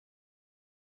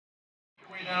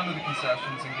Down to the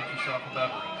concessions and get yourself a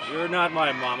beverage. You're not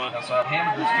my mama. We also have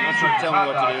hamburgers, Don't tell me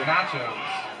what to do. nachos.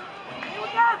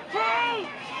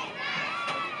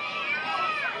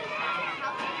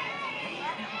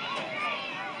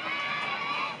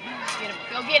 Get him.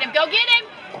 Go get him. Go get him.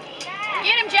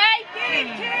 Get him, Jay. Get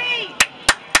him, Jay.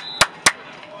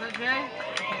 Is that Jay?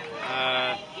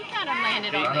 He kind of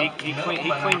landed on it. He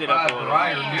cleaned it up a little.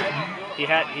 He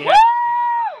had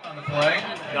On the play.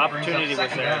 The opportunity was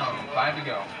there. Down, 5 to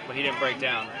go. But he didn't break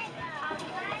down.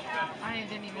 I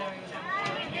didn't even know he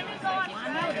was on the I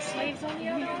know, the sleeve's on the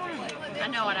other one. I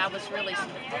know it. I was really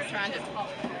trying to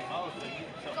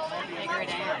figure it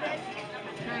out.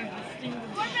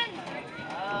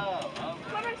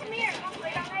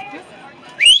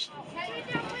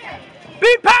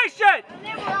 Be patient!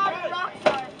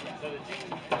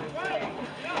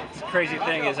 The crazy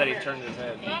thing is that he turned his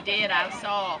head. He did, I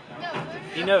saw.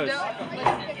 He knows. Listen,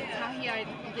 it's how he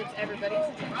gets everybody's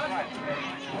attention.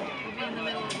 We'll be in the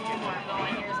middle of Walmart, all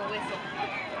I hear is a whistle.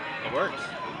 It works.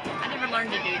 I never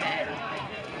learned to do that.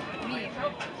 Me.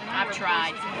 I've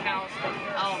tried.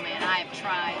 Oh man, I have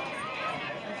tried.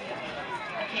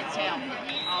 I can't tell.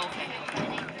 Oh, okay.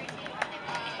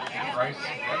 Bryce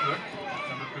Edrick,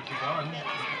 number 51,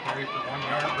 carry for 1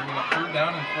 yard, bringing up 3rd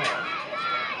down and 4.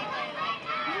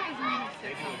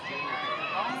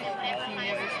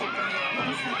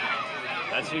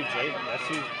 That's who's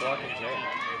blocking Jay.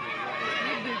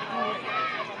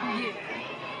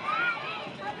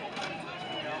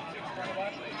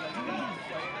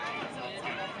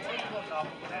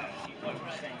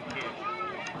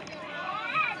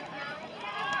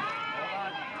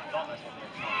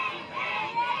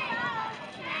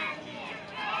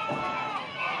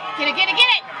 Get it, get it, get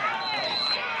it!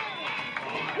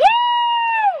 Woo!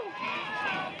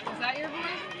 Is that your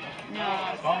voice? No.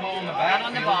 Fumble in the back. Not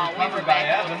on the ball. We were by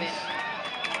back a little Evans. bit.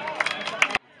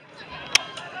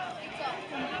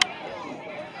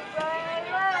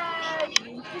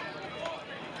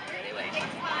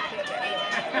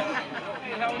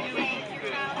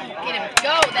 Get him.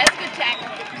 Go. That's a good tackle.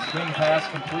 Swing pass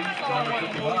complete to number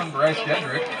 51, Bryce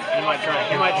Gedrick. He might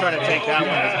try to take that one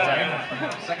as a tackle.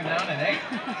 2nd down and 8.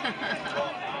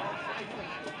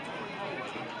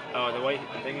 Oh, the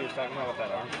thing he was talking about with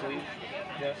that arm sleeve,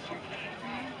 yes.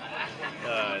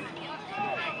 I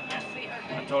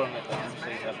told him that the arm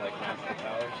sleeves have like magical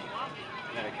powers,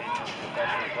 and that it came from a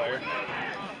professional player.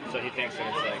 So he thinks that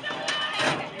it's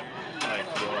like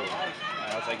cool.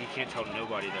 I was like, you can't tell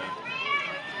nobody though.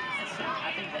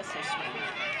 I think that's so sweet.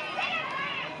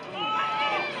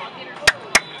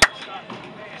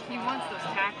 He wants those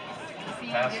tackles.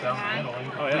 Pass down the middle.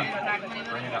 Oh yeah.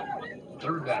 Bring it up.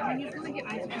 3rd down. He's going to get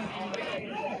ice cream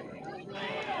anyway.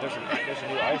 There's a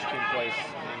new ice cream place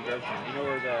in Groveton. You know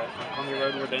where the Columbia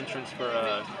Road, where the entrance for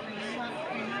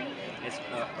it's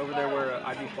over there where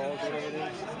Ivy Falls, or whatever it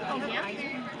is. Oh yeah.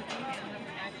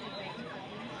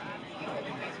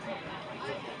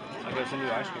 Like there's a new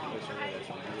ice cream place over there. That's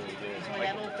really good. So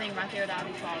that little thing right there at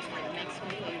Ivy Falls where the Mexican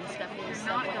food and stuff is.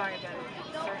 Not diabetic.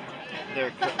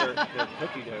 Their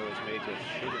cookie dough is made with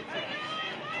sugar.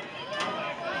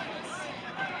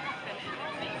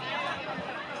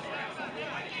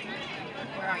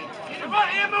 Where are you? Come on,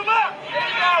 Ian, move up! There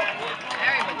you go!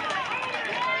 There we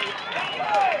go.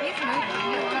 He's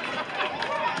moving.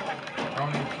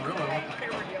 Ronan Carrillo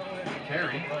with the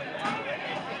carry.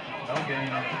 No gain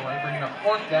on the play, bringing up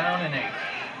 4th down and 8.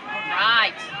 All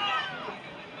right.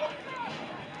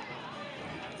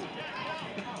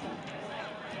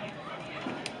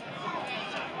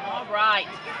 All right.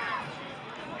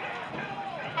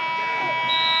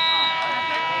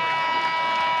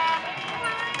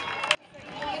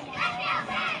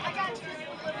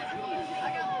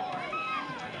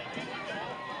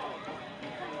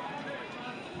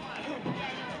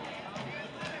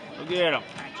 Go get him.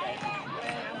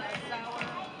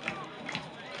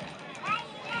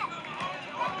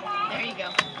 There you go.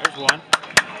 There's one.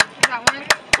 Is that one?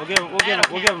 We'll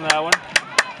give him that one.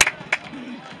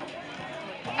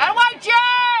 Out of way,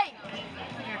 Jay!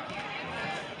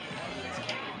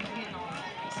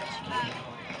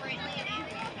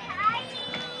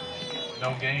 No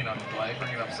gain on the play,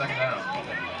 bringing up 2nd down.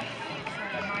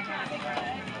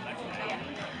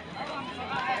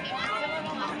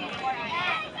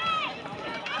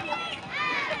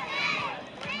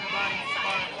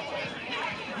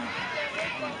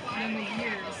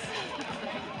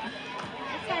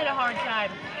 It's had a hard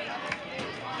time.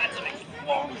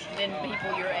 Than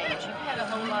people your age. You've had a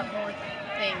whole lot more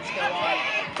things go on.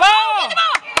 Ball!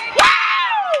 Woo!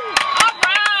 All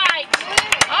right!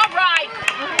 All right!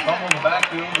 Fumble in the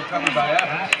backfield, recovered by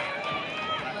Evans.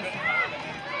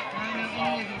 I don't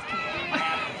know any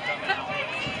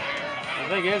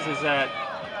thing is that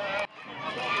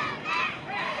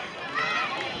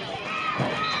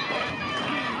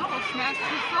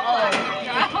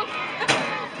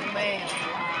Man.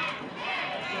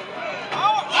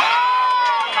 Oh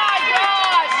my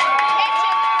gosh!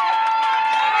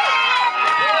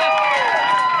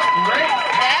 Great.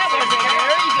 That was a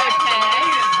very good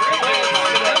pass.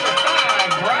 Number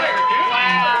 5, Briar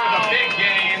Newton for the big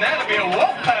gain. That'll be a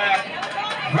Wolfpack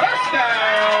first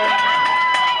down.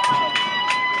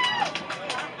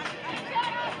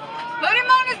 Put him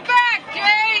on his back,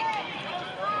 Jay.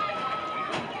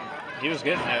 he was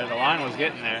getting there. The line was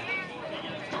getting there.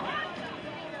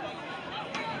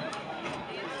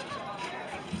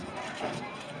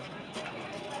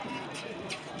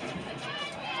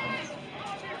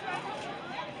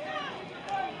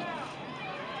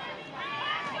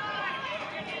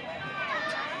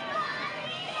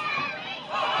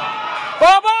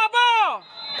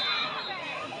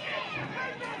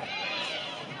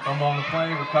 Fumble on the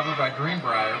play, recovered by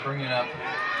Greenbrier, bringing up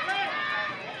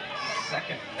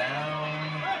second down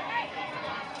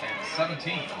and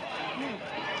 17.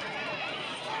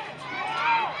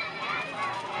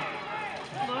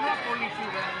 Load up 42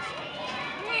 rounds.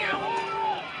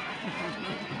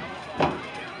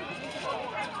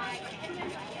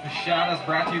 This shout is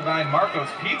brought to you by Marco's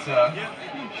Pizza.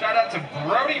 Shout out to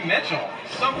Brody Mitchell.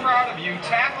 So proud of you.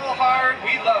 Tackle hard.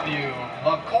 We love you.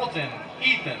 Love Colton,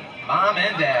 Ethan, Mom,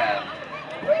 and Dad.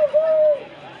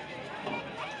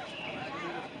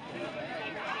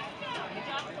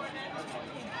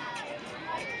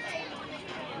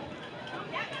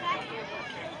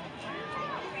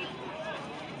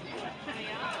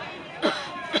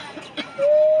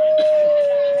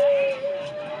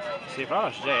 See, if I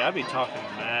was Jay, I'd be talking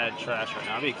mad trash right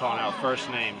now. I'd be calling out first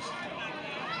names.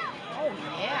 Oh,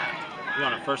 yeah. Be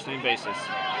on a first name basis.